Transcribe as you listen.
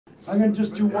I'm going to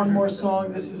just do one more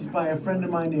song. This is by a friend of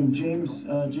mine named James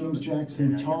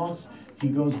Jackson Toth. He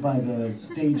goes by the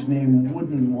stage name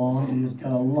Wooden Wand. He's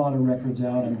got a lot of records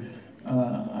out, and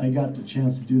I got the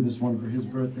chance to do this one for his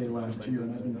birthday last year,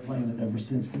 and I've been playing it ever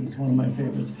since because it's one of my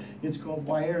favorites. It's called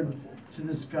Wired to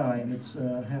the Sky, and it's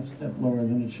a half step lower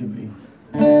than it should be.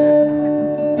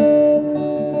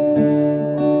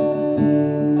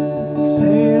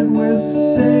 Say it with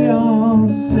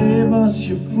seance, save us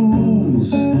you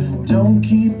fools. Don't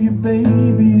keep your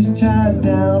babies tied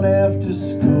down after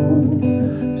school.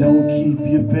 Don't keep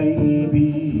your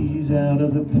babies out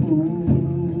of the pool.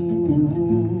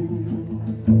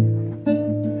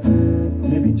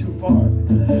 Maybe too far.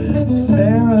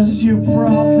 Spare us your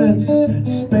prophets,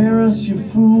 spare us your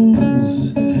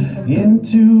fools.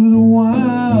 Into the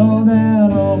wild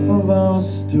and off of our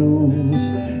stools.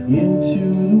 Into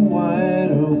the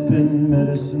wide open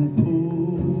medicine pool.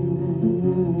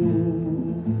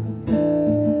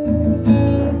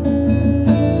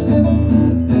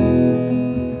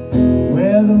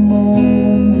 Where the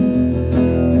moon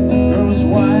grows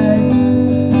white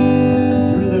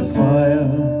through the fire.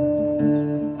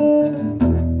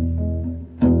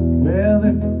 Where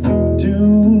the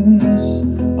dunes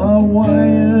are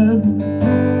wired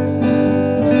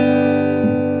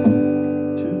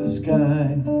to the sky.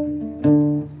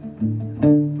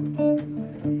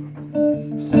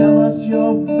 Sell us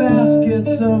your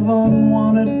baskets of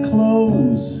unwanted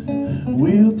clothes.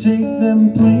 We'll take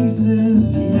them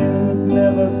places you'd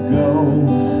never go.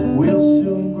 We'll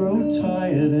soon grow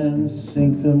tired and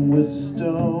sink them with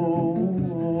stone.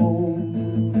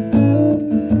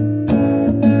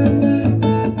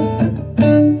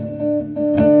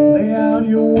 Lay out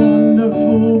your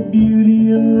wonderful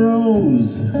beauty in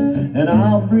rows, and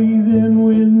I'll breathe in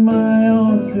with my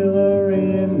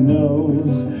auxiliary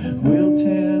nose. We'll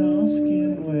tan our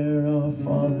skin where our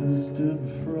fathers stood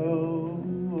froze.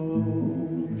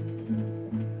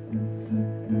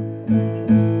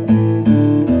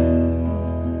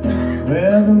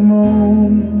 Where the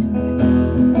moon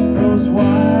grows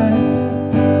white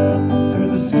through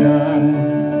the sky.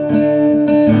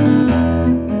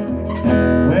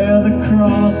 Where the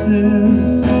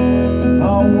crosses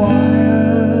are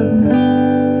wired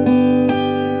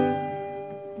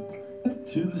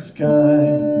to the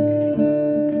sky.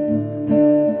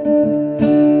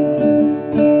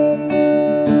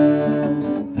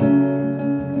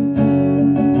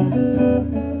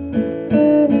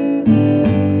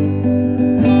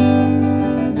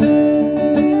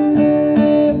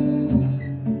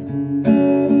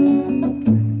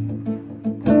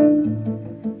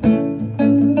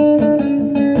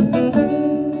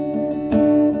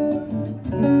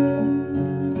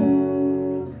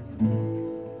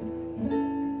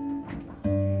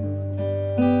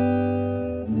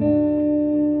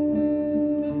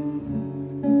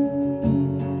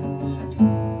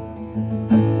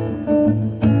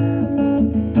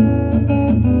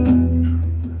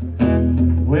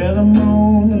 Where the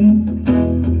moon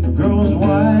grows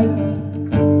white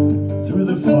through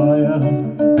the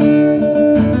fire.